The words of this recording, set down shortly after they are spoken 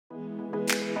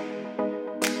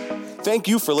Thank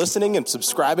you for listening and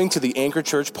subscribing to the Anchor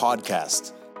Church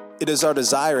podcast. It is our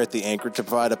desire at the Anchor to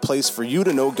provide a place for you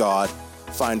to know God,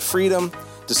 find freedom,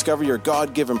 discover your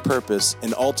God-given purpose,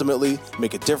 and ultimately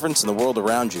make a difference in the world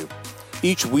around you.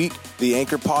 Each week, the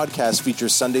Anchor podcast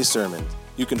features Sunday sermon.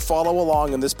 You can follow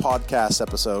along in this podcast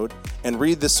episode and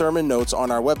read the sermon notes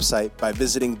on our website by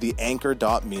visiting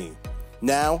theanchor.me.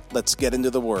 Now, let's get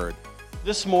into the Word.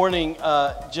 This morning,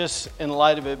 just in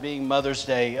light of it being Mother's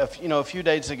Day, a few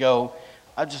days ago,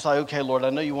 I just like, okay, Lord, I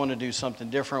know you want to do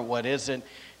something different. What is it?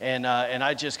 And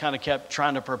I just kind of kept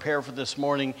trying to prepare for this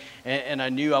morning, and I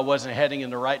knew I wasn't heading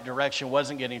in the right direction,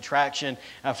 wasn't getting traction. And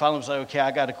I finally was like, okay, I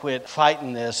got to quit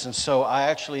fighting this. And so I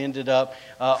actually ended up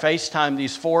FaceTime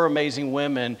these four amazing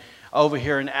women over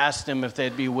here and asked them if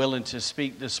they'd be willing to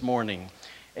speak this morning.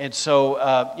 And so,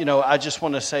 I just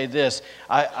want to say this.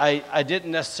 I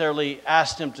didn't necessarily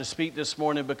ask them to speak this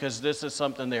morning because this is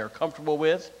something they are comfortable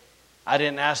with. I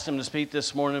didn't ask them to speak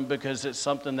this morning because it's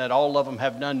something that all of them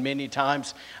have done many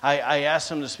times. I asked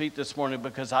them to speak this morning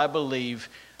because I believe,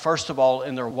 first of all,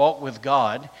 in their walk with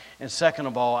God, and second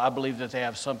of all, I believe that they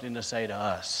have something to say to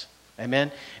us.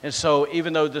 Amen? And so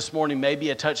even though this morning may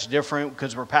be a touch different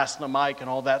because we're passing the mic and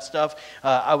all that stuff,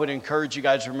 I would encourage you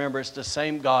guys to remember it's the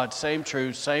same God, same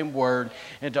truth, same word,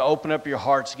 and to open up your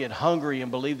hearts, get hungry, and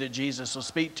believe that Jesus will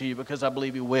speak to you because I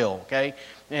believe He will, okay?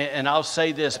 And I'll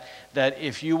say this, that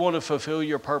if you want to fulfill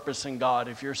your purpose in God,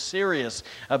 if you're serious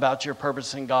about your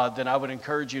purpose in God, then I would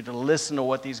encourage you to listen to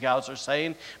what these guys are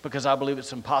saying because I believe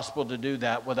it's impossible to do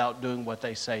that without doing what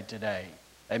they say today.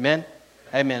 Amen?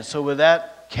 Amen. So with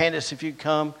that, Candace, if you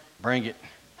come, bring it.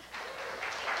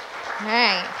 All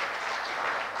right.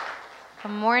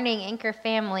 Good morning, Anchor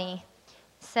family.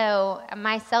 So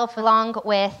myself, along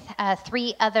with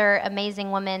three other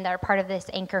amazing women that are part of this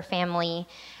Anchor family,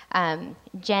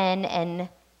 Jen and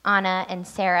Anna and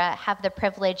Sarah, have the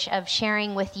privilege of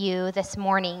sharing with you this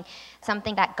morning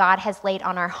something that God has laid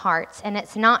on our hearts. And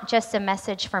it's not just a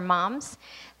message for moms.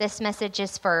 This message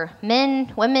is for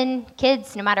men, women,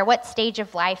 kids, no matter what stage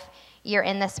of life you're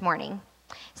in this morning.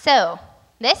 So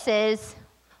this is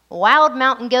Wild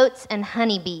Mountain Goats and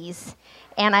Honeybees.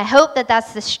 And I hope that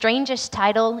that's the strangest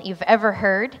title you've ever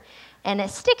heard, and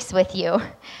it sticks with you.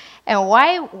 And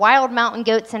why Wild Mountain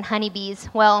Goats and Honeybees?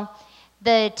 Well,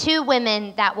 the two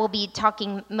women that we'll be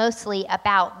talking mostly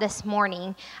about this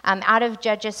morning, out of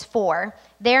Judges 4,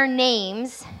 their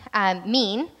names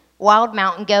mean wild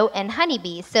mountain goat and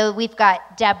honeybee. So we've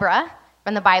got Deborah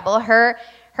from the Bible. Her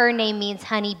name means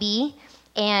honeybee.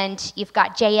 And you've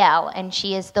got Jael, and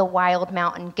she is the wild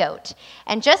mountain goat.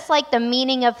 And just like the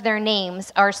meaning of their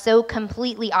names are so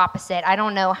completely opposite, I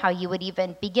don't know how you would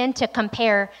even begin to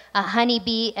compare a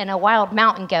honeybee and a wild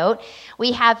mountain goat.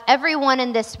 We have everyone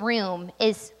in this room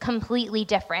is completely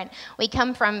different. We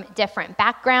come from different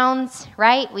backgrounds,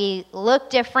 right? We look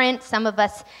different. Some of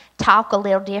us talk a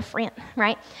little different,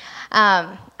 right?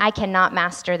 I cannot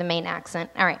master the Maine accent.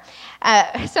 All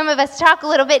right. Some of us talk a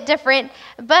little bit different,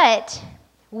 but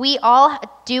we all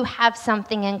do have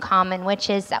something in common, which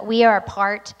is that we are a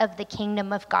part of the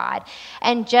kingdom of God.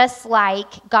 And just like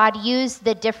God used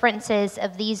the differences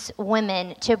of these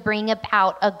women to bring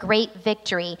about a great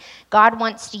victory, God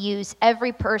wants to use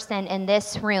every person in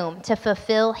this room to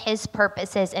fulfill His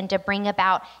purposes and to bring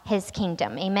about His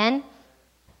kingdom. Amen?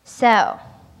 So,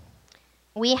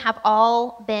 we have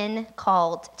all been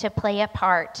called to play a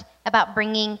part about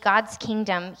bringing God's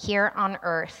kingdom here on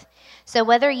earth. So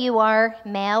whether you are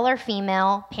male or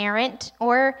female, parent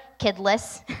or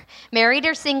kidless, married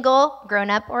or single, grown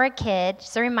up or a kid,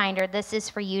 just a reminder, this is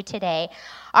for you today.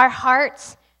 Our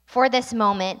hearts for this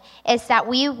moment is that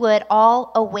we would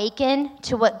all awaken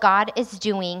to what God is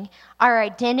doing, our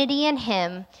identity in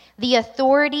Him, the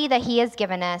authority that He has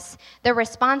given us, the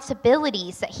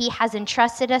responsibilities that He has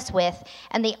entrusted us with,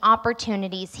 and the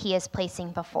opportunities He is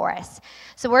placing before us.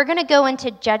 So we're going to go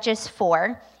into Judges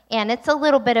 4, and it's a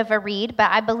little bit of a read,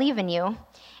 but I believe in you.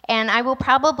 And I will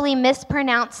probably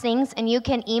mispronounce things, and you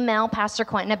can email Pastor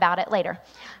Quentin about it later.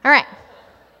 All right.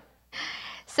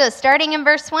 So starting in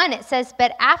verse 1, it says,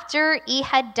 "But after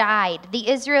Ehud died, the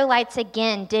Israelites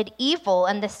again did evil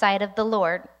in the sight of the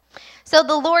Lord. So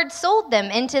the Lord sold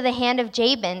them into the hand of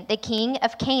Jabin, the king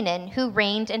of Canaan, who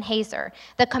reigned in Hazor.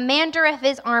 The commander of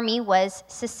his army was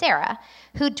Sisera,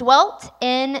 who dwelt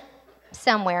in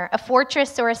somewhere, a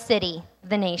fortress or a city,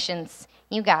 the nations."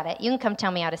 You got it. You can come tell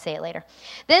me how to say it later.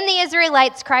 "Then the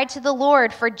Israelites cried to the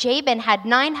Lord, for Jabin had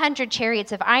 900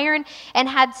 chariots of iron and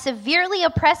had severely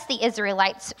oppressed the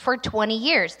Israelites for 20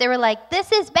 years. They were like,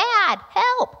 "This is bad.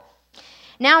 Help."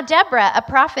 Now Deborah, a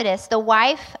prophetess, the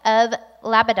wife of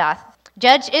Lapidoth,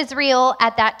 judged Israel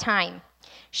at that time.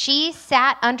 She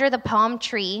sat under the palm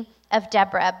tree of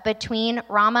Deborah between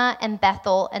Ramah and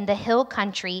Bethel in the hill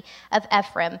country of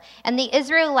Ephraim. And the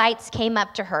Israelites came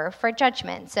up to her for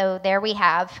judgment. So there we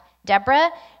have Deborah.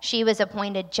 She was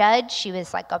appointed judge. She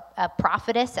was like a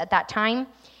prophetess at that time.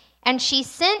 And she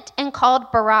sent and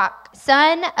called Barak,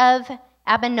 son of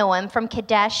Abinoam from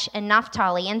Kadesh and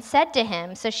Naphtali, and said to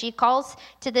him, so she calls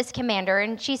to this commander,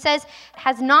 and she says,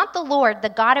 has not the Lord, the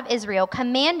God of Israel,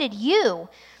 commanded you,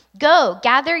 go,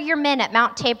 gather your men at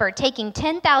Mount Tabor, taking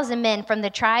 10,000 men from the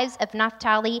tribes of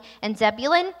Naphtali and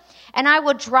Zebulun, and I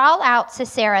will draw out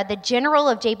Sisera, the general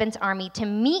of Jabin's army, to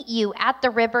meet you at the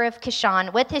river of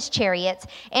Kishon with his chariots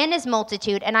and his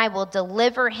multitude, and I will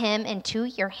deliver him into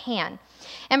your hand.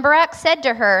 And Barak said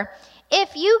to her,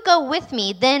 if you go with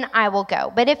me, then I will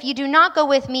go. But if you do not go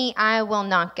with me, I will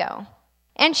not go.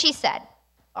 And she said,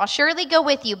 I'll surely go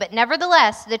with you, but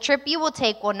nevertheless, the trip you will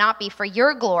take will not be for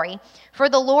your glory, for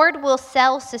the Lord will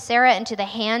sell Sisera into the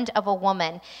hand of a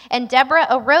woman. And Deborah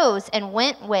arose and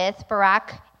went with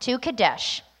Barak to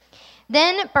Kadesh.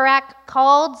 Then Barak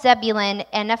called Zebulun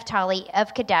and Naphtali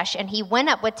of Kadesh, and he went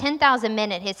up with 10,000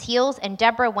 men at his heels, and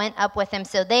Deborah went up with him.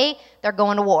 So they're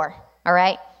going to war, all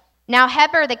right? Now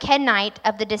Heber the Kenite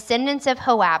of the descendants of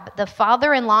Hoab, the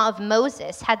father-in-law of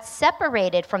Moses, had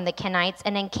separated from the Kenites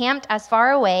and encamped as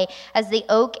far away as the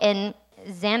oak in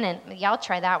Zanan. Y'all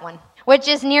try that one. Which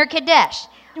is near Kadesh.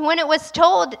 When it was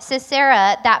told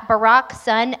Sisera that Barak,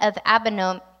 son of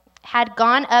Abinoam, had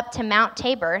gone up to Mount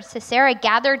Tabor, Sisera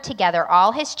gathered together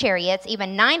all his chariots,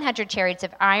 even 900 chariots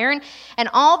of iron, and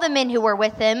all the men who were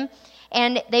with him,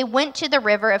 and they went to the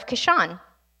river of Kishon.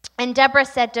 And Deborah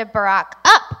said to Barak,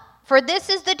 up! For this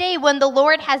is the day when the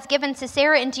Lord has given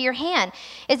Sisera into your hand.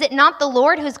 Is it not the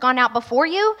Lord who's gone out before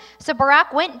you? So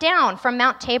Barak went down from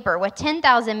Mount Tabor with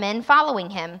 10,000 men following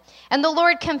him. And the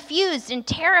Lord confused and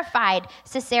terrified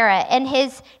Sisera and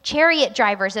his chariot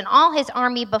drivers and all his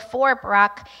army before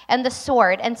Barak and the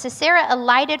sword. And Sisera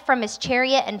alighted from his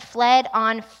chariot and fled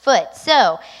on foot.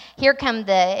 So here come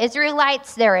the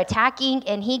Israelites. They're attacking,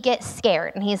 and he gets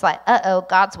scared. And he's like, uh-oh,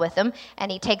 God's with him. And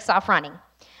he takes off running.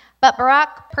 But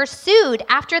Barak pursued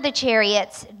after the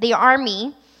chariots, the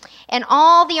army, and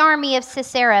all the army of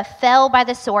Sisera fell by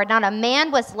the sword. Not a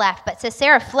man was left, but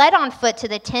Sisera fled on foot to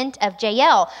the tent of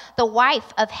Jael, the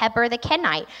wife of Heber the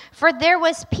Kenite, for there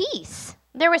was peace.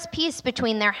 There was peace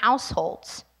between their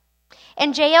households.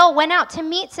 And Jael went out to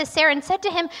meet Sisera and said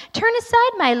to him, turn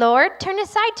aside, my lord, turn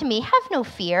aside to me, have no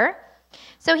fear.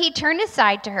 So he turned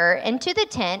aside to her into the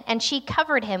tent, and she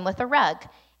covered him with a rug.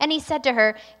 And he said to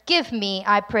her, give me,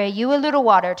 I pray you, a little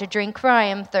water to drink, for I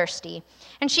am thirsty.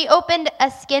 And she opened a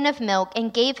skin of milk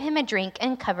and gave him a drink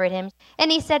and covered him.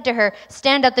 And he said to her,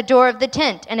 stand at the door of the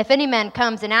tent, and if any man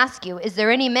comes and asks you, is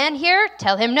there any man here?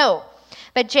 Tell him no.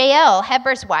 But Jael,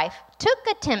 Heber's wife, took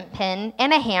a tent pin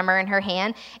and a hammer in her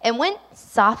hand and went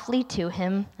softly to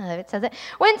him.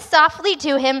 Went softly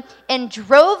to him and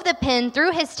drove the pin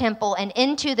through his temple and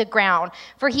into the ground,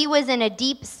 for he was in a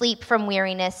deep sleep from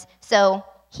weariness. So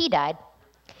he died.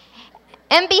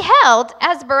 And beheld,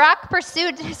 as Barak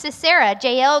pursued Sisera,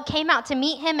 Jael came out to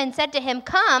meet him and said to him,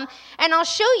 come, and I'll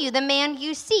show you the man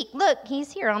you seek. Look, he's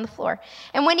here on the floor.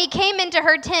 And when he came into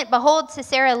her tent, behold,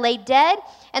 Sisera lay dead,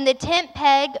 and the tent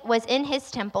peg was in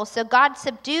his temple. So God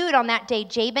subdued on that day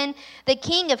Jabin, the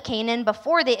king of Canaan,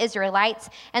 before the Israelites.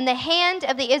 And the hand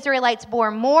of the Israelites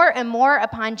bore more and more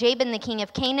upon Jabin, the king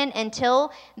of Canaan,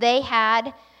 until they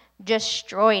had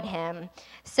destroyed him.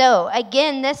 So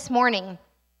again, this morning,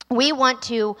 we want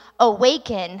to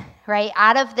awaken, right,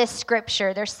 out of this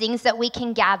scripture. There's things that we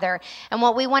can gather. And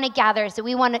what we want to gather is that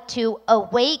we want to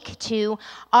awake to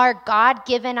our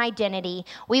God-given identity.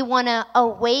 We want to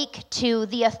awake to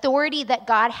the authority that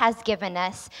God has given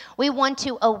us. We want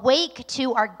to awake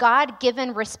to our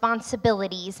God-given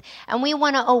responsibilities. And we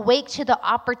want to awake to the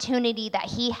opportunity that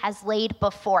he has laid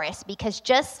before us. Because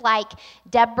just like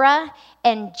Deborah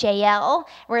and Jael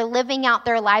were living out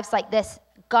their lives like this,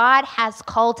 God has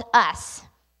called us.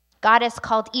 God has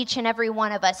called each and every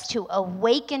one of us to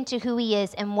awaken to who he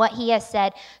is and what he has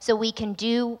said so we can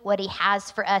do what he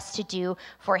has for us to do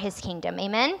for his kingdom.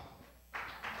 Amen?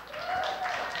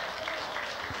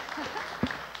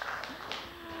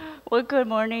 Well, good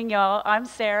morning, y'all. I'm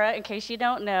Sarah, in case you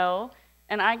don't know,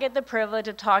 and I get the privilege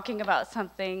of talking about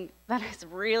something that is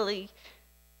really,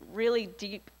 really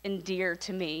deep and dear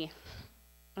to me.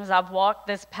 As I've walked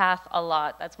this path a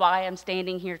lot. That's why I'm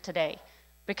standing here today.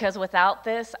 Because without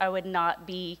this, I would not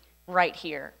be right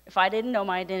here. If I didn't know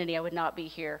my identity, I would not be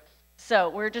here. So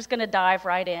we're just going to dive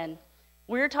right in.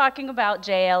 We're talking about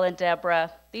Jael and Deborah.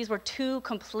 These were two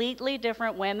completely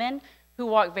different women who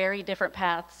walked very different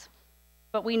paths.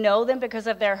 but we know them because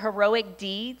of their heroic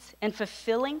deeds and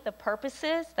fulfilling the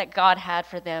purposes that God had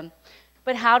for them.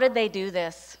 But how did they do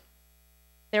this?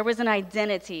 There was an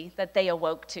identity that they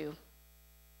awoke to.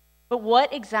 But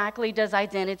what exactly does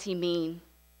identity mean?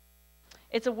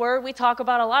 It's a word we talk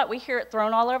about a lot. We hear it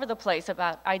thrown all over the place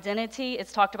about identity.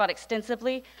 It's talked about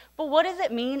extensively. But what does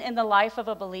it mean in the life of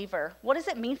a believer? What does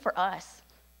it mean for us?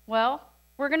 Well,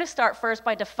 we're going to start first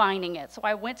by defining it. So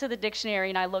I went to the dictionary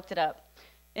and I looked it up.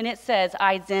 And it says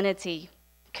identity,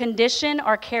 condition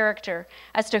or character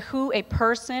as to who a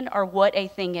person or what a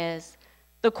thing is.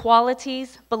 The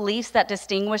qualities, beliefs that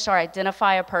distinguish or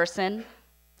identify a person.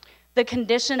 The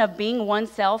condition of being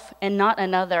oneself and not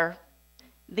another.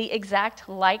 The exact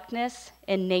likeness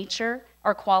in nature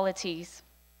or qualities.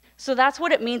 So that's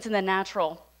what it means in the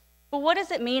natural. But what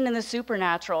does it mean in the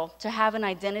supernatural to have an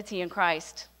identity in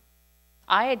Christ?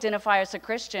 I identify as a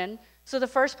Christian, so the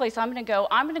first place I'm going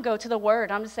to go to the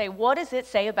Word. I'm going to say, what does it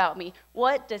say about me?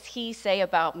 What does He say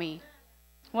about me?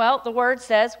 Well, the Word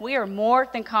says we are more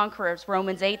than conquerors,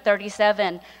 Romans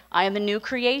 8:37. I am a new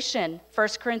creation, 1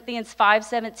 Corinthians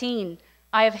 5:17.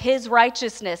 I have His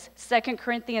righteousness, 2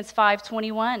 Corinthians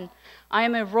 5:21. I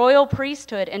am a royal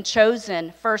priesthood and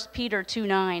chosen, 1 Peter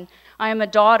 2:9. I am a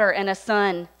daughter and a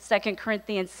son, 2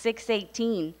 Corinthians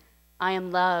 6:18. I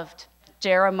am loved,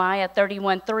 Jeremiah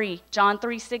 31:3, John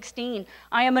 3:16.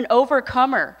 I am an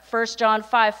overcomer, 1 John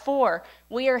 5:4.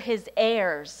 We are His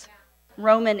heirs,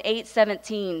 Romans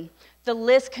 8:17. The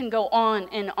list can go on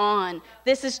and on.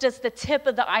 This is just the tip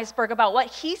of the iceberg about what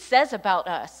He says about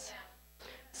us.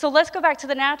 So let's go back to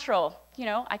the natural.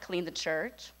 I clean the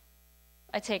church.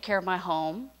 I take care of my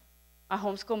home. I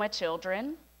homeschool my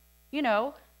children.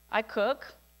 I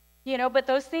cook. But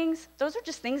those are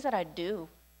just things that I do.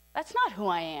 That's not who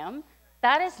I am.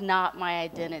 That is not my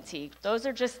identity. Those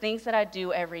are just things that I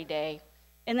do every day.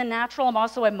 In the natural, I'm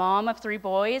also a mom of 3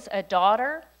 boys, a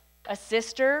daughter, a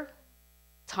sister,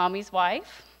 Tommy's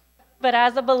wife. But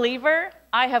as a believer,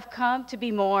 I have come to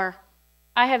be more.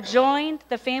 I have joined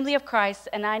the family of Christ,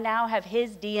 and I now have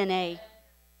His DNA.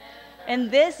 And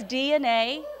this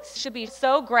DNA should be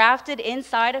so grafted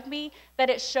inside of me that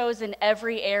it shows in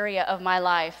every area of my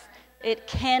life. It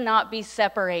cannot be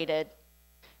separated.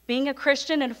 Being a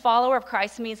Christian and follower of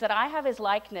Christ means that I have His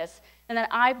likeness and that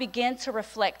I begin to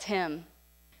reflect Him.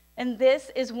 And this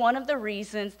is one of the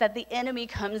reasons that the enemy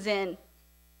comes in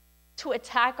to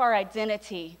attack our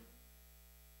identity.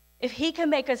 If he can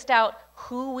make us doubt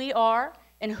who we are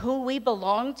and who we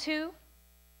belong to,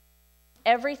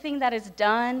 everything that is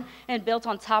done and built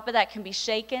on top of that can be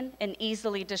shaken and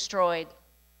easily destroyed.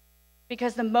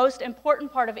 Because the most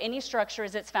important part of any structure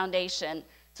is its foundation.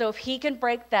 So if he can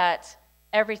break that,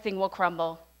 everything will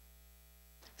crumble.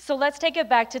 So let's take it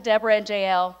back to Deborah and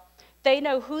Jael. They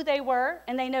know who they were,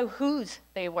 and they know whose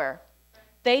they were.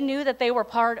 They knew that they were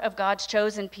part of God's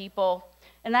chosen people,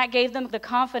 and that gave them the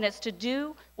confidence to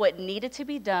do what needed to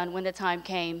be done when the time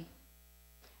came.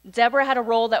 Deborah had a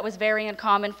role that was very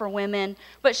uncommon for women,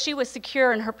 but she was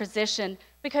secure in her position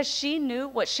because she knew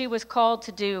what she was called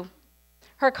to do.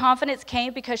 Her confidence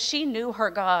came because she knew her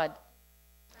God.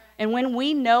 And when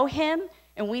we know Him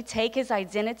and we take His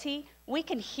identity, we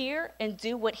can hear and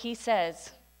do what He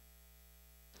says.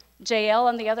 Jael,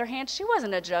 on the other hand, she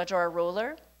wasn't a judge or a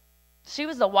ruler. She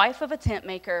was the wife of a tent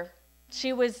maker.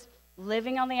 She was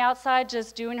living on the outside,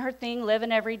 just doing her thing,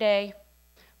 living every day.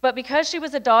 But because she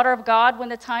was a daughter of God, when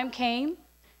the time came,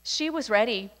 she was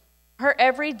ready. Her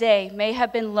every day may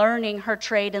have been learning her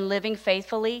trade and living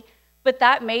faithfully, but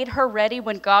that made her ready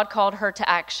when God called her to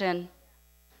action.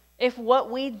 If what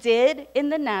we did in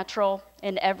the natural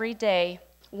and every day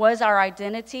was our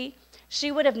identity,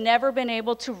 she would have never been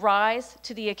able to rise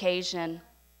to the occasion.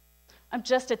 I'm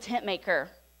just a tent maker.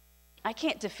 I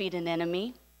can't defeat an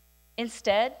enemy.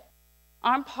 Instead,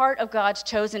 I'm part of God's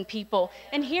chosen people,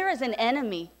 and here is an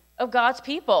enemy of God's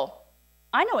people.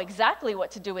 I know exactly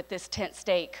what to do with this tent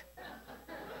stake.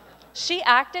 She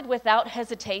acted without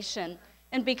hesitation,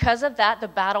 and because of that, the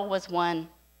battle was won.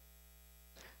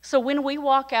 So when we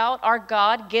walk out our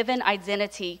God-given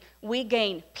identity, we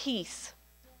gain peace,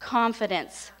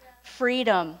 confidence,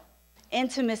 freedom,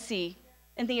 intimacy,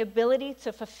 and the ability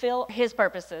to fulfill His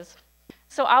purposes.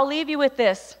 So I'll leave you with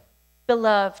this,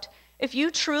 beloved. If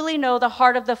you truly know the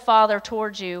heart of the Father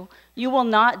towards you, you will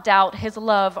not doubt His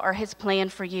love or His plan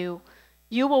for you.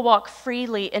 You will walk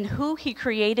freely in who He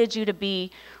created you to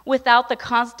be without the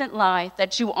constant lie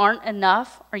that you aren't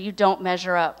enough or you don't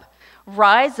measure up.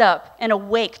 Rise up and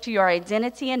awake to your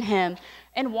identity in Him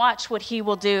and watch what He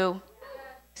will do.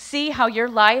 See how your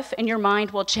life and your mind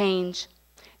will change.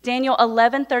 Daniel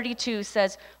 11:32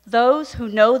 says, "Those who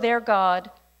know their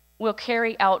God will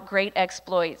carry out great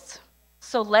exploits.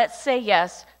 So let's say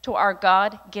yes to our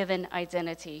God-given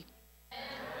identity.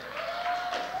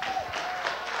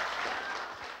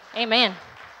 Amen.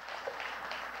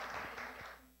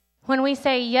 When we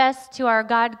say yes to our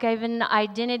God-given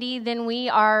identity, then we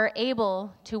are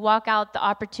able to walk out the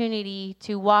opportunity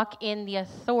to walk in the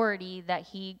authority that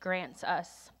he grants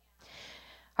us.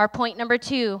 Our point number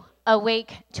 2,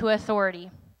 awake to authority.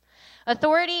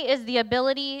 Authority is the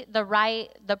ability, the right,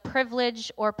 the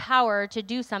privilege, or power to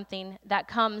do something that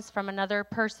comes from another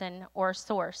person or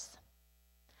source.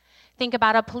 Think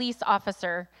about a police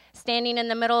officer standing in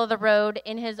the middle of the road.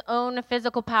 In his own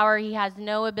physical power, he has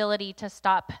no ability to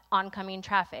stop oncoming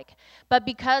traffic. But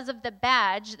because of the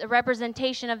badge, the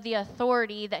representation of the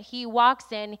authority that he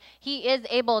walks in, he is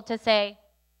able to say,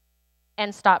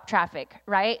 and stop traffic,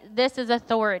 right? This is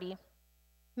authority.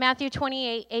 Matthew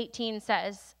 28:18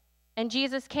 says, "And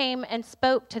Jesus came and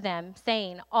spoke to them,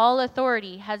 saying, 'All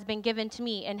authority has been given to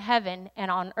me in heaven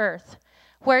and on earth.'"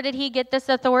 Where did he get this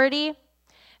authority?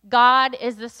 God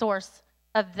is the source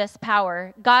of this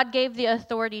power. God gave the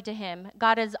authority to him.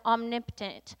 God is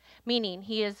omnipotent, meaning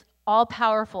he is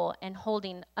all-powerful and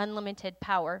holding unlimited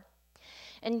power.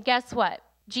 And guess what?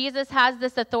 Jesus has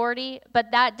this authority, but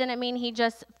that didn't mean he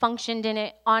just functioned in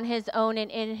it on his own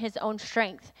and in his own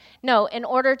strength. No, in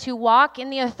order to walk in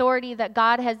the authority that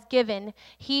God has given,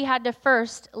 he had to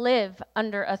first live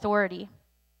under authority.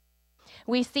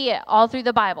 We see it all through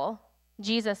the Bible.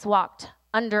 Jesus walked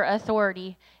under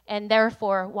authority and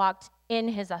therefore walked in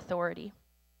his authority.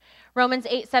 Romans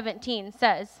 8:17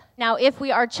 says, "Now if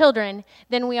we are children,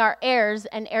 then we are heirs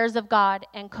and heirs of God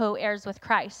and co-heirs with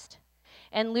Christ."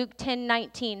 And Luke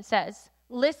 10:19 says,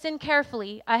 "Listen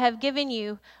carefully, I have given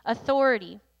you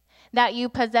authority that you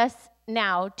possess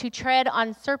now to tread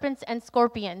on serpents and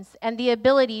scorpions, and the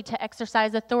ability to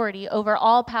exercise authority over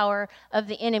all power of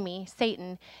the enemy,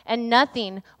 Satan, and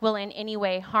nothing will in any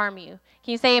way harm you."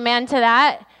 Can you say amen to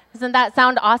that? Doesn't that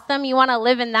sound awesome? You want to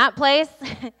live in that place?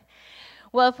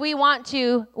 Well, if we want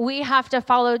to, we have to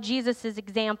follow Jesus'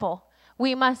 example.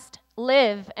 We must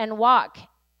live and walk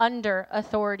under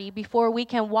authority before we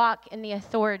can walk in the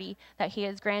authority that he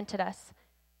has granted us.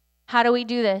 How do we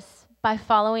do this? By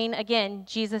following, again,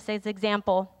 Jesus'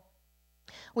 example.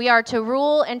 We are to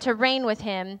rule and to reign with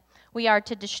him. We are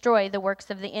to destroy the works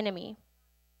of the enemy.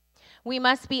 We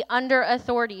must be under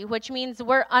authority, which means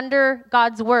we're under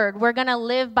God's word. We're going to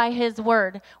live by his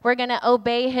word. We're going to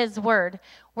obey his word.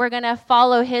 We're going to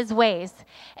follow his ways.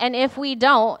 And if we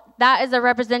don't, that is a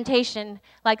representation,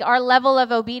 like our level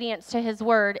of obedience to his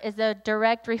word is a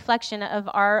direct reflection of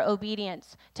our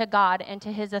obedience to God and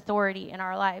to his authority in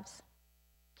our lives.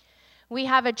 We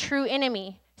have a true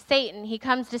enemy, Satan. He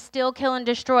comes to steal, kill, and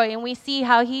destroy. And we see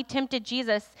how he tempted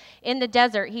Jesus in the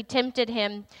desert. He tempted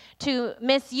him to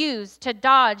misuse, to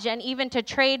dodge, and even to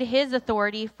trade his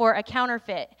authority for a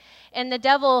counterfeit. And the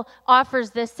devil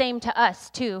offers this same to us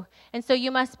too. And so you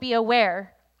must be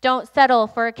aware. Don't settle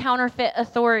for a counterfeit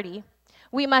authority.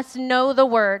 We must know the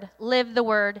word, live the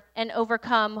word, and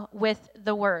overcome with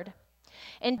the word.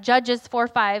 In Judges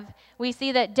 4:5, we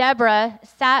see that Deborah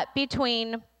sat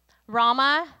between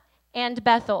Ramah and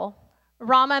Bethel.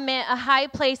 Ramah meant a high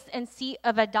place and seat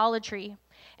of idolatry,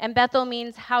 and Bethel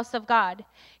means house of God.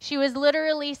 She was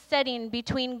literally sitting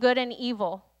between good and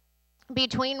evil,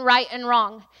 between right and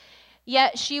wrong.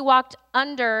 Yet she walked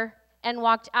under and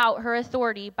walked out her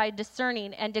authority by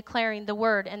discerning and declaring the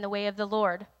word and the way of the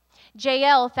Lord.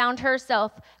 Jael found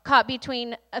herself caught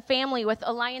between a family with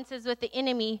alliances with the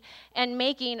enemy and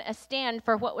making a stand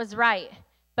for what was right,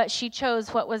 but she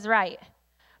chose what was right.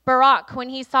 Barak, when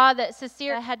he saw that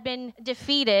Sisera had been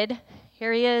defeated,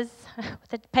 here he is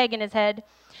with a peg in his head,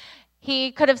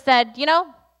 he could have said,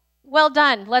 well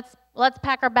done, let's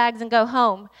pack our bags and go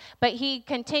home. But he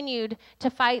continued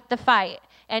to fight the fight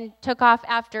and took off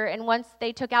after, and once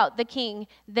they took out the king,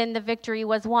 then the victory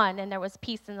was won and there was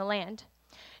peace in the land.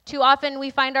 Too often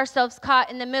we find ourselves caught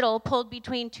in the middle, pulled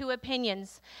between two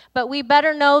opinions, but we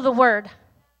better know the word.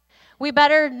 We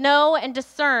better know and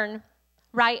discern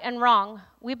right and wrong.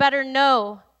 We better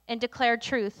know and declare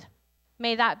truth.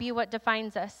 May that be what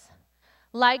defines us.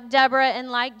 Like Deborah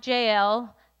and like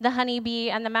Jael, the honeybee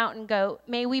and the mountain goat,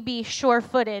 may we be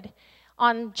sure-footed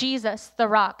on Jesus, the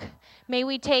rock. May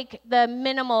we take the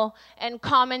minimal and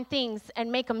common things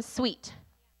and make them sweet.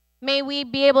 May we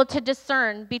be able to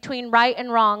discern between right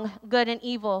and wrong, good and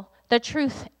evil, the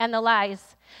truth and the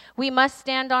lies. We must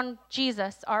stand on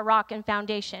Jesus, our rock and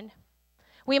foundation.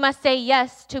 We must say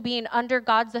yes to being under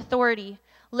God's authority,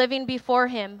 living before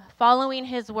him, following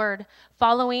his word,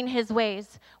 following his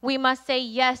ways. We must say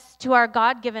yes to our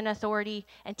God-given authority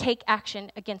and take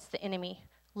action against the enemy.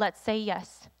 Let's say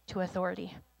yes to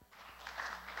authority.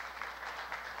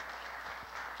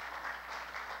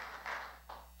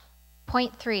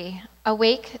 Point 3,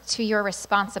 awake to your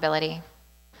responsibility.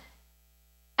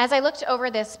 As I looked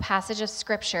over this passage of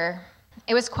scripture,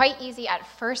 it was quite easy at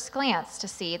first glance to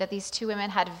see that these two women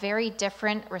had very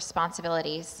different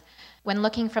responsibilities when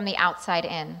looking from the outside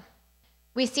in.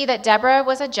 We see that Deborah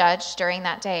was a judge during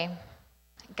that day.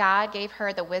 God gave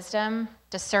her the wisdom,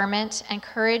 discernment, and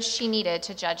courage she needed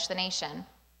to judge the nation.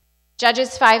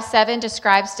 Judges 5:7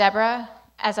 describes Deborah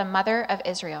as a mother of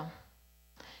Israel.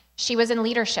 She was in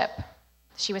leadership.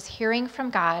 She was hearing from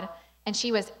God, and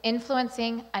she was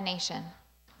influencing a nation.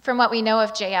 From what we know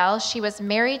of Jael, she was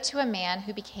married to a man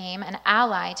who became an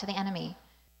ally to the enemy.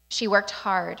 She worked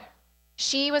hard.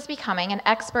 She was becoming an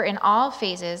expert in all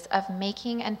phases of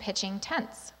making and pitching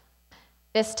tents.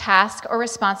 This task or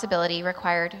responsibility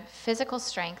required physical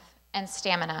strength and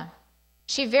stamina.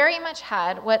 She very much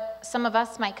had what some of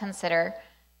us might consider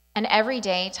an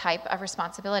everyday type of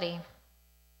responsibility.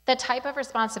 The type of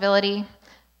responsibility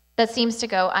that seems to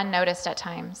go unnoticed at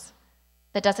times,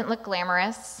 that doesn't look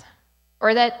glamorous,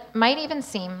 or that might even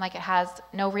seem like it has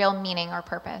no real meaning or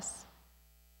purpose.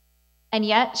 And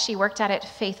yet, she worked at it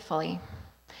faithfully.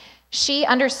 She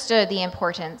understood the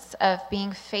importance of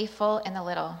being faithful in the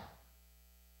little.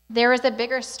 There was a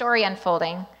bigger story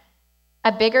unfolding,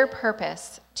 a bigger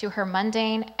purpose to her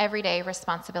mundane, everyday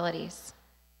responsibilities,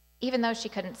 even though she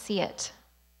couldn't see it.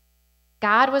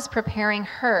 God was preparing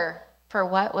her for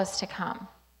what was to come.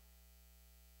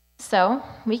 So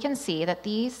we can see that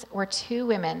these were two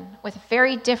women with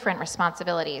very different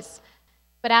responsibilities.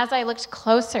 But as I looked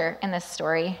closer in this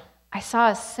story, I saw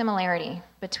a similarity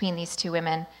between these two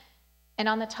women. And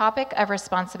on the topic of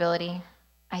responsibility,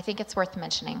 I think it's worth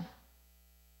mentioning.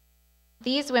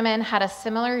 These women had a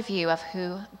similar view of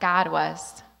who God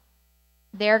was.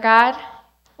 Their God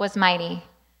was mighty.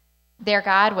 Their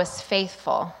God was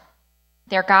faithful.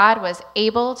 Their God was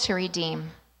able to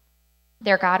redeem.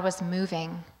 Their God was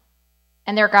moving.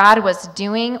 And their God was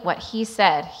doing what he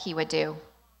said he would do.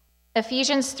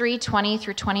 Ephesians 3:20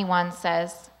 through 21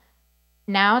 says,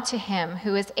 "Now to him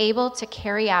who is able to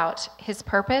carry out his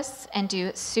purpose and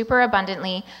do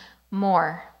superabundantly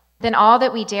more than all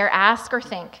that we dare ask or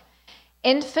think,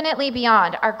 infinitely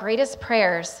beyond our greatest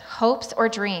prayers, hopes, or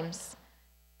dreams,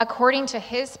 according to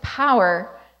his power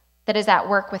that is at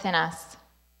work within us.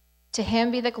 To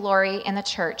him be the glory in the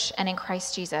church and in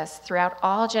Christ Jesus throughout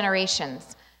all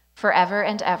generations, forever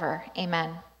and ever.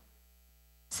 Amen."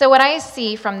 So what I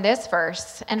see from this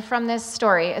verse and from this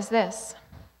story is this.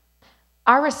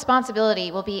 Our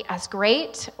responsibility will be as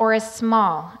great or as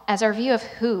small as our view of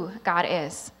who God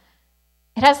is.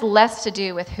 It has less to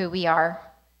do with who we are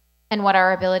and what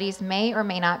our abilities may or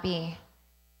may not be,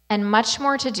 and much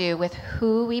more to do with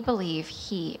who we believe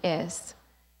he is.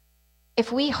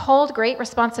 If we hold great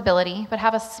responsibility but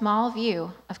have a small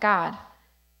view of God,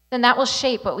 then that will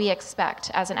shape what we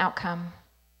expect as an outcome.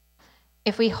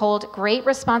 If we hold great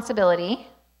responsibility,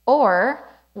 or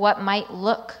what might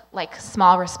look like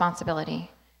small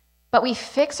responsibility, but we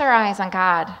fix our eyes on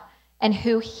God and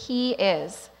who he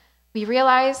is, we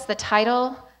realize the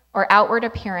title or outward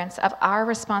appearance of our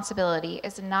responsibility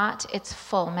is not its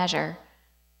full measure.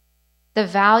 The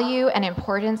value and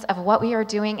importance of what we are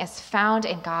doing is found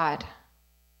in God.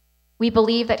 We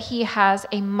believe that he has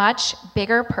a much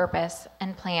bigger purpose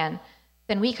and plan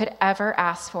than we could ever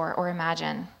ask for or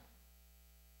imagine.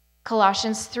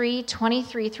 Colossians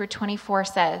 3:23 through 24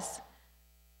 says,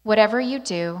 "Whatever you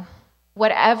do,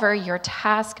 whatever your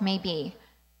task may be,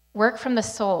 work from the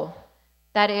soul,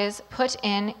 that is, put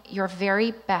in your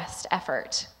very best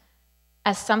effort,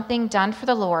 as something done for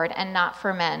the Lord and not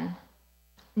for men,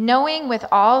 knowing with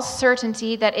all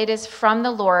certainty that it is from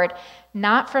the Lord,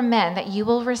 not from men, that you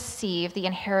will receive the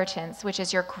inheritance, which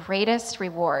is your greatest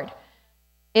reward.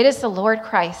 It is the Lord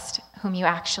Christ whom you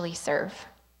actually serve."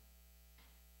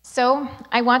 So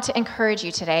I want to encourage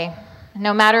you today,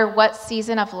 no matter what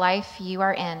season of life you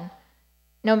are in,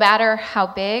 no matter how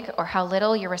big or how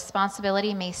little your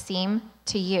responsibility may seem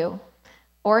to you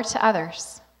or to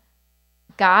others,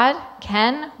 God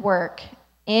can work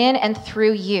in and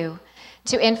through you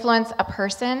to influence a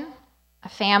person, a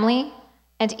family,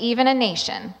 and even a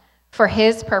nation for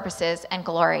his purposes and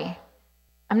glory.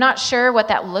 I'm not sure what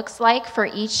that looks like for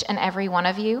each and every one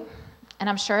of you, and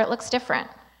I'm sure it looks different.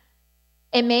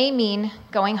 It may mean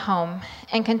going home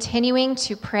and continuing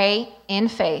to pray in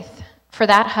faith for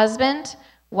that husband,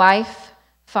 wife,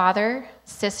 father,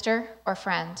 sister, or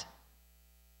friend.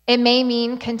 It may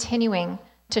mean continuing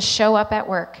to show up at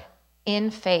work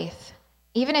in faith,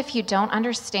 even if you don't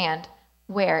understand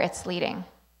where it's leading.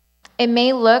 It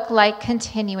may look like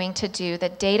continuing to do the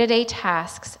day-to-day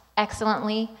tasks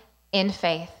excellently in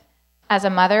faith as a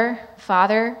mother,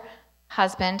 father,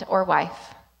 husband, or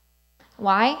wife.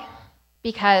 Why?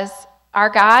 Because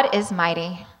our God is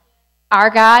mighty.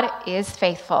 Our God is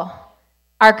faithful.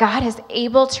 Our God is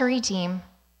able to redeem.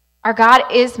 Our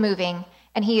God is moving,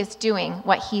 and he is doing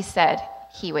what he said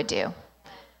he would do.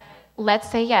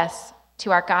 Let's say yes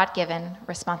to our God-given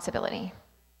responsibility.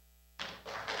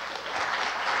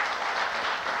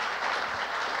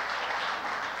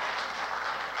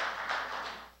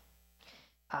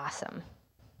 Awesome.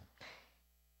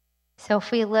 So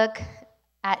if we look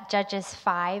at Judges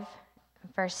 5,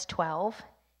 verse 12,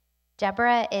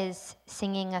 Deborah is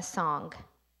singing a song,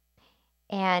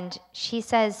 and she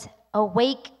says,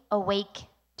 "Awake, awake,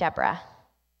 Deborah."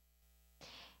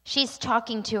 She's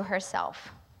talking to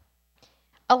herself.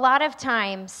 A lot of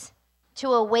times,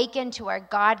 to awaken to our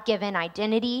God-given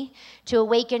identity, to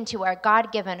awaken to our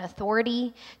God-given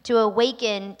authority, to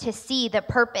awaken to see the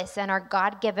purpose and our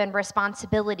God-given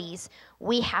responsibilities,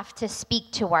 we have to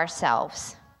speak to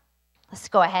ourselves. Let's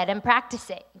go ahead and practice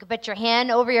it. You can put your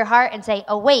hand over your heart and say,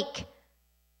 "Awake."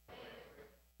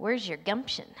 Where's your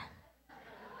gumption?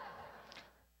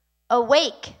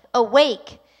 Awake,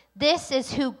 awake. This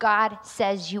is who God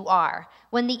says you are.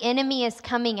 When the enemy is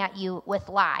coming at you with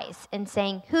lies and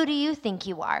saying, "Who do you think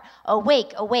you are?"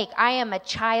 Awake, awake. I am a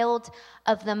child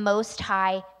of the Most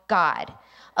High God.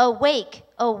 Awake,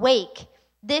 awake.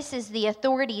 This is the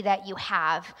authority that you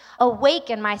have.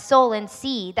 Awaken my soul and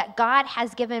see that God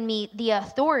has given me the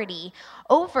authority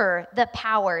over the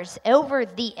powers, over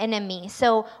the enemy.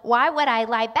 So why would I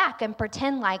lie back and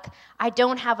pretend like I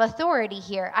don't have authority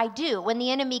here? I do. When the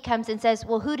enemy comes and says,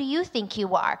 "Well, who do you think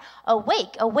you are?"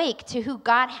 Awake, awake to who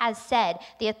God has said,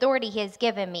 the authority he has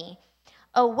given me.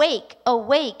 Awake,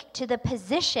 awake to the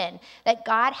position that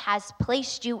God has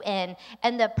placed you in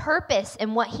and the purpose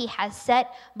in what he has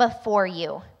set before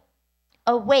you.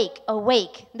 Awake,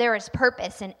 awake. There is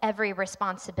purpose in every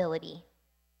responsibility.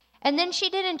 And then she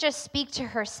didn't just speak to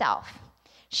herself.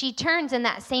 She turns in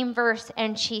that same verse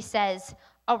and she says,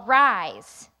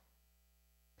 "Arise.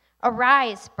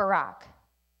 Arise, Barak,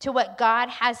 to what God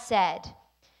has said."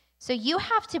 So you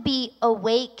have to be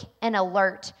awake and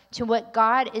alert to what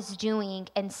God is doing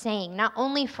and saying, not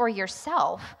only for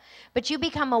yourself, but you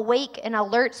become awake and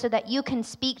alert so that you can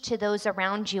speak to those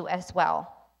around you as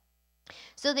well.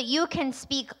 So that you can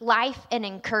speak life and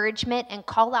encouragement and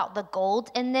call out the gold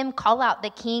in them, call out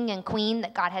the king and queen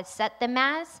that God has set them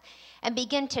as, and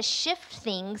begin to shift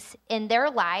things in their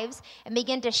lives and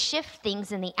begin to shift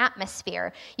things in the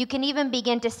atmosphere. You can even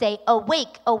begin to say,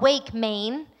 "Awake, awake,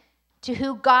 Maine, to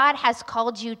who God has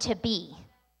called you to be."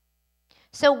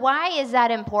 So why is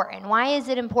that important? Why is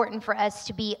it important for us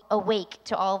to be awake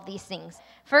to all of these things?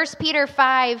 1 Peter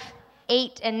 5,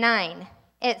 8 and 9,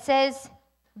 it says,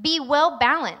 "Be well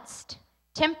balanced,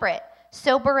 temperate,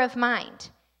 sober of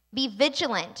mind. Be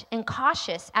vigilant and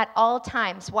cautious at all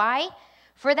times." Why?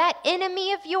 "For that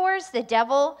enemy of yours, the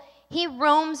devil, he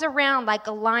roams around like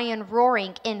a lion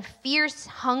roaring in fierce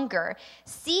hunger,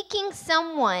 seeking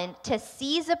someone to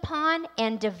seize upon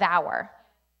and devour.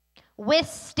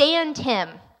 Withstand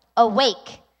him,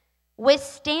 awake.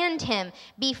 Withstand him,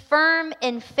 be firm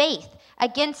in faith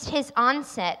against his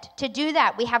onset." To do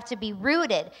that, we have to be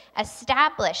rooted,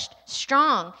 established,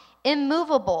 strong,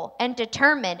 immovable, and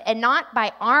determined, and not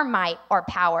by our might or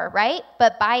power, right?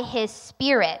 But by his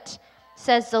Spirit,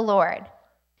 says the Lord.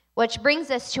 Which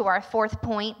brings us to our fourth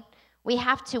point. We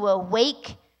have to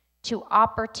awake to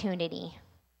opportunity.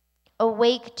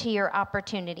 Awake to your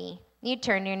opportunity. You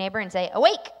turn to your neighbor and say,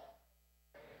 "Awake."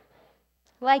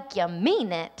 Like you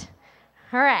mean it.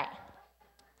 All right.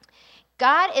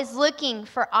 God is looking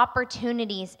for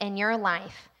opportunities in your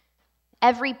life.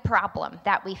 Every problem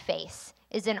that we face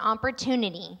is an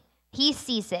opportunity. He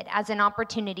sees it as an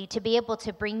opportunity to be able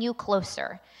to bring you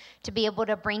closer, to be able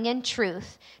to bring in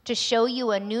truth, to show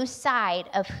you a new side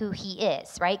of who he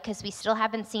is, right? Because we still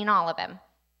haven't seen all of him.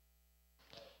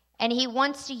 And he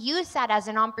wants to use that as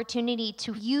an opportunity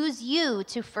to use you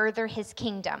to further his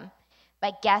kingdom.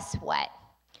 But guess what?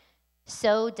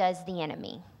 So does the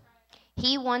enemy.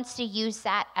 He wants to use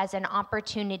that as an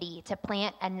opportunity to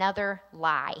plant another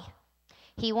lie.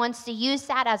 He wants to use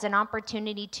that as an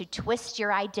opportunity to twist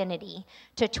your identity,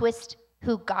 to twist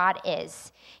who God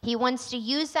is. He wants to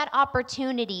use that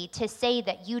opportunity to say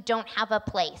that you don't have a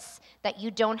place, that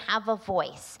you don't have a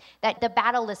voice, that the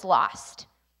battle is lost.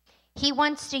 He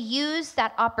wants to use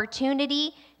that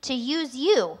opportunity to use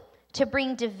you to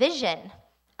bring division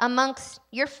amongst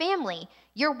your family,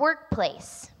 your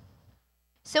workplace.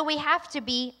 So we have to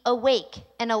be awake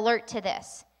and alert to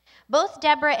this. Both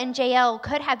Deborah and Jael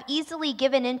could have easily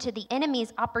given into the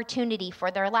enemy's opportunity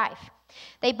for their life.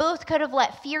 They both could have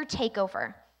let fear take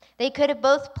over. They could have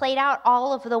both played out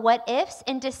all of the what ifs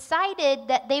and decided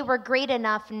that they were great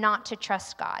enough not to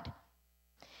trust God.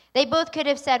 They both could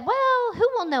have said, well, who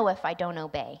will know if I don't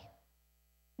obey?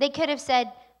 They could have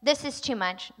said, this is too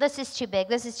much, this is too big,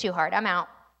 this is too hard, I'm out.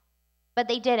 But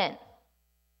they didn't.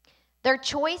 Their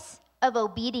choice of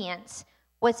obedience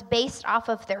was based off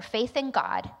of their faith in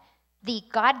God, the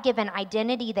God-given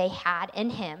identity they had in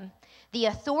him, the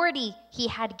authority he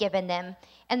had given them,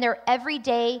 and their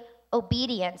everyday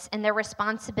obedience and their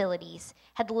responsibilities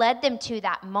had led them to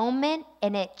that moment,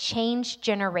 and it changed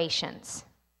generations.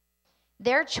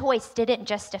 Their choice didn't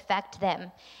just affect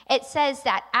them. It says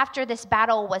that after this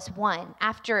battle was won,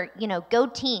 after, go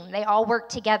team, they all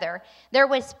worked together, there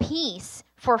was peace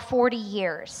for 40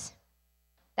 years.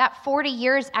 That 40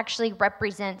 years actually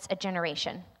represents a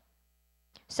generation.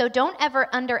 So don't ever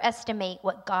underestimate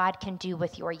what God can do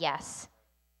with your yes.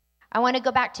 I want to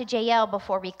go back to Jael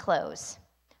before we close.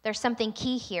 There's something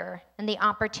key here in the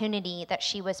opportunity that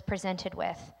she was presented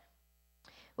with.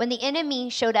 When the enemy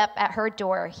showed up at her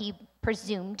door, he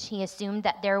assumed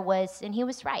that there was, and he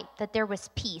was right, that there was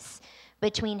peace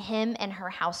between him and her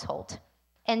household.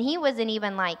 And he wasn't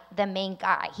even like the main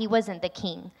guy. He wasn't the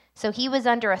king. So he was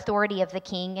under authority of the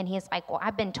king, and he's like, well,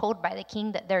 I've been told by the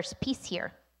king that there's peace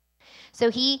here. So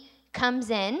he comes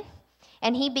in,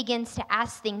 and he begins to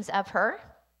ask things of her.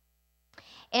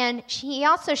 And he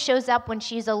also shows up when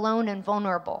she's alone and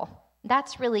vulnerable.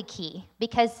 That's really key,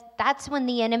 because that's when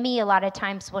the enemy a lot of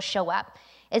times will show up,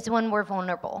 is when we're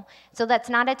vulnerable. So that's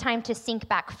not a time to sink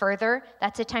back further.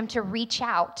 That's a time to reach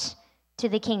out to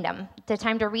the kingdom. It's a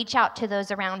time to reach out to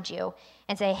those around you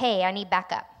and say, hey, I need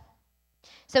backup.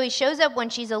 So he shows up when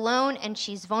she's alone and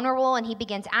she's vulnerable, and he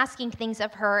begins asking things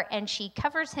of her, and she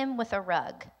covers him with a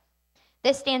rug.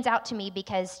 This stands out to me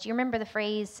because, do you remember the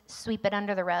phrase, sweep it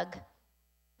under the rug?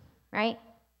 Right?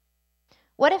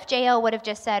 What if Jael would have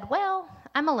just said, well,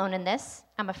 I'm alone in this.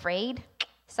 I'm afraid.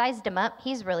 Sized him up.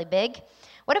 He's really big.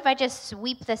 What if I just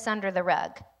sweep this under the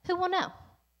rug? Who will know?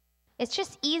 It's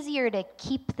just easier to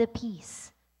keep the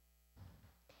peace.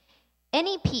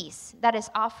 Any peace that is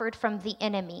offered from the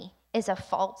enemy is a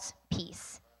false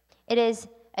peace. It is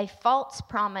a false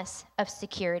promise of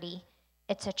security.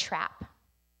 It's a trap.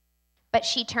 But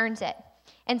she turns it.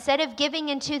 Instead of giving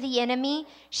into the enemy,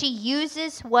 she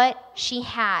uses what she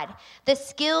had, the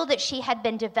skill that she had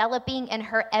been developing in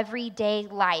her everyday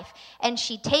life, and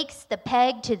she takes the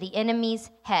peg to the enemy's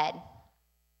head.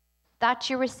 Thought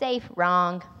you were safe?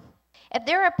 Wrong. If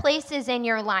there are places in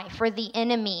your life where the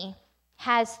enemy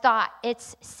has thought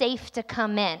it's safe to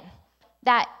come in,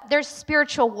 that there's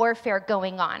spiritual warfare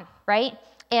going on, right?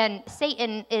 And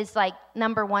Satan is like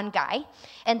number one guy.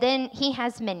 And then he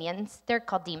has minions. They're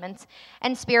called demons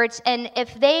and spirits. And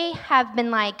if they have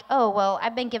been like, oh, well,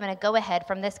 I've been given a go-ahead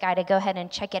from this guy to go ahead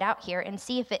and check it out here and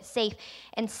see if it's safe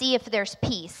and see if there's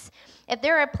peace. If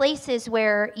there are places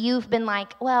where you've been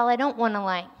like, well, I don't want to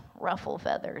like ruffle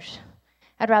feathers.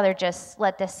 I'd rather just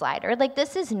let this slide. Or like,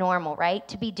 this is normal, right?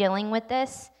 To be dealing with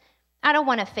this. I don't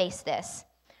want to face this.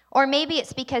 Or maybe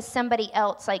it's because somebody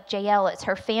else, like Jael, it's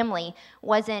her family,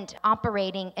 wasn't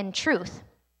operating in truth.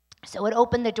 So it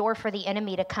opened the door for the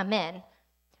enemy to come in.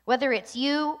 Whether it's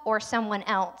you or someone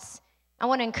else, I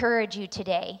want to encourage you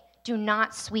today, do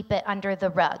not sweep it under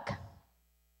the rug.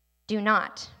 Do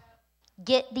not.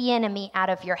 Get the enemy out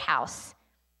of your house.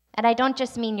 And I don't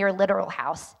just mean your literal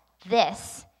house.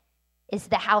 This is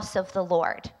the house of the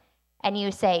Lord. And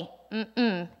you say,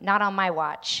 not on my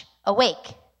watch.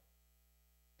 Awake.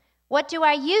 What do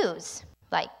I use?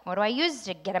 Like, what do I use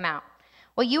to get him out?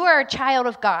 Well, you are a child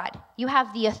of God. You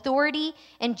have the authority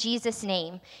in Jesus'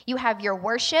 name. You have your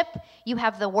worship. You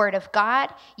have the word of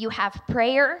God. You have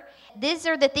prayer. These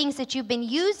are the things that you've been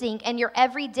using in your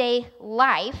everyday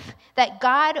life that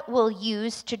God will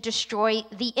use to destroy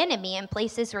the enemy in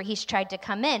places where he's tried to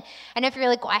come in. And if you're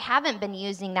like, well, I haven't been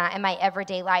using that in my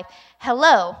everyday life.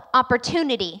 Hello,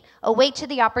 opportunity. Awake to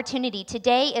the opportunity.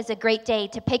 Today is a great day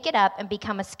to pick it up and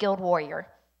become a skilled warrior.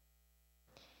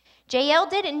 Jael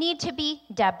didn't need to be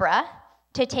Deborah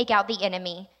to take out the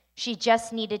enemy. She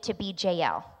just needed to be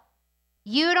Jael.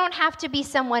 You don't have to be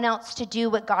someone else to do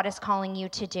what God is calling you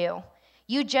to do.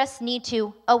 You just need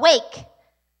to awake.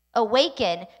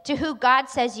 Awaken to who God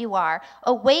says you are.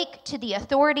 Awake to the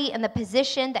authority and the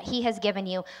position that he has given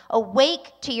you.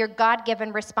 Awake to your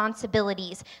God-given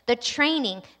responsibilities, the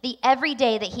training, the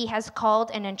everyday that he has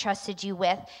called and entrusted you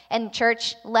with. And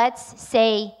church, let's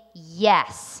say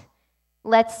yes.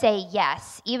 Let's say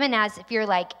yes. Even as if you're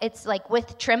like, it's like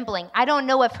with trembling. I don't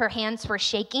know if her hands were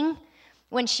shaking.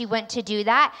 when she went to do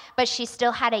that, but she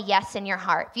still had a yes in your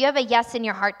heart. If you have a yes in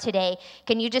your heart today,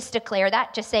 can you just declare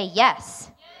that? Just say yes.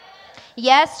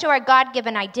 Yes to our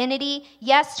God-given identity,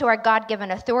 yes to our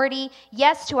God-given authority,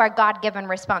 yes to our God-given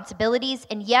responsibilities,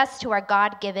 and yes to our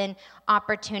God-given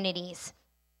opportunities.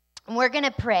 And we're going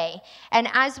to pray. And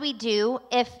as we do,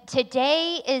 if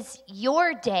today is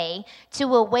your day to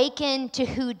awaken to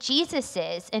who Jesus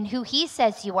is and who he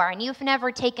says you are, and you've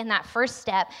never taken that first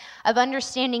step of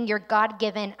understanding your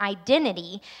God-given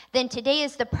identity, then today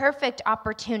is the perfect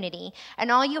opportunity. And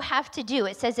all you have to do,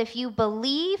 it says, if you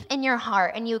believe in your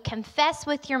heart and you confess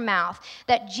with your mouth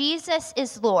that Jesus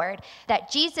is Lord,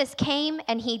 that Jesus came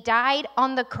and he died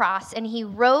on the cross and he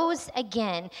rose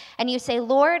again, and you say,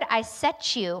 Lord, I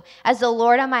set you as the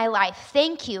Lord of my life.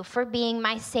 Thank you for being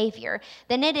my Savior.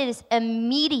 Then it is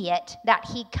immediate that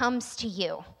he comes to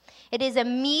you. It is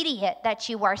immediate that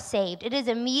you are saved. It is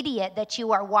immediate that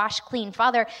you are washed clean.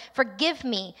 Father, forgive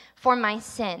me for my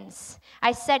sins.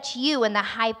 I set you in the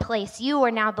high place. You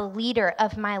are now the leader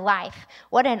of my life.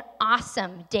 What an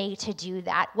awesome day to do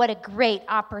that. What a great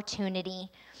opportunity.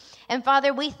 And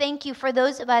Father, we thank you for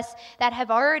those of us that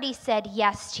have already said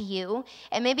yes to you,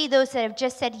 and maybe those that have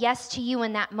just said yes to you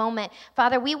in that moment.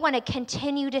 Father, we want to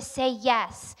continue to say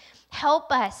yes.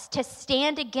 Help us to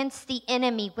stand against the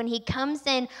enemy when he comes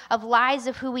in of lies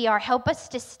of who we are. Help us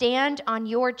to stand on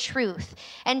your truth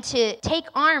and to take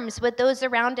arms with those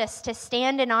around us to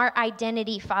stand in our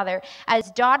identity, Father,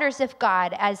 as daughters of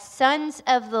God, as sons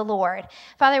of the Lord.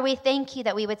 Father, we thank you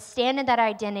that we would stand in that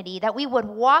identity, that we would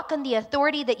walk in the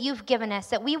authority that you've given us,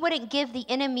 that we wouldn't give the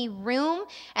enemy room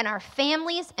in our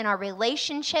families and our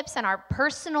relationships and our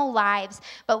personal lives,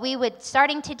 but we would,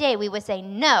 starting today, we would say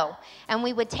no, and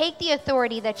we would take the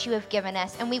authority that you have given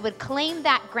us, and we would claim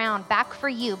that ground back for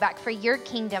you, back for your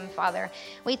kingdom, Father.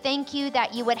 We thank you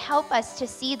that you would help us to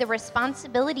see the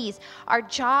responsibilities, our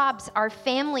jobs, our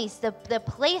families, the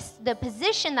place, the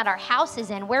position that our house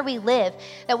is in, where we live,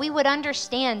 that we would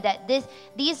understand that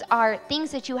these are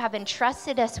things that you have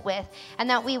entrusted us with, and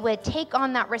that we would take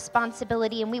on that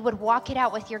responsibility and we would walk it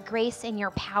out with your grace and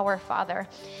your power, Father.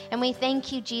 And we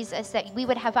thank you, Jesus, that we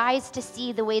would have eyes to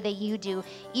see the way that you do,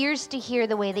 ears to hear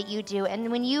the way that you do. And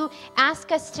when you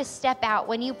ask us to step out,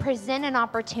 when you present an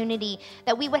opportunity,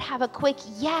 that we would have a quick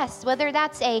yes, whether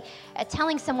that's a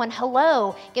telling someone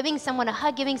hello, giving someone a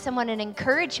hug, giving someone an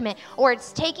encouragement, or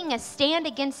it's taking a stand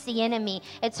against the enemy.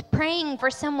 It's praying for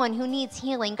someone who needs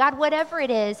healing. God, whatever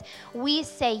it is, we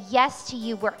say yes to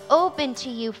you. We're open to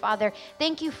you, Father.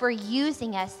 Thank you for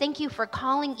using us. Thank you for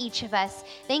calling each of us.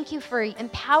 Thank you for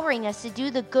empowering us to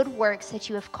do the good works that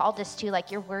you have called us to,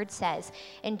 like your word says.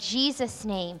 In Jesus'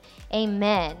 name,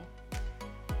 amen.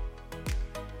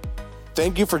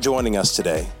 Thank you for joining us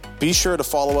today. Be sure to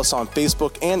follow us on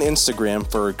Facebook and Instagram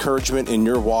for encouragement in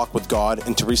your walk with God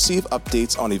and to receive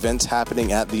updates on events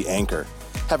happening at The Anchor.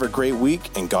 Have a great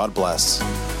week and God bless.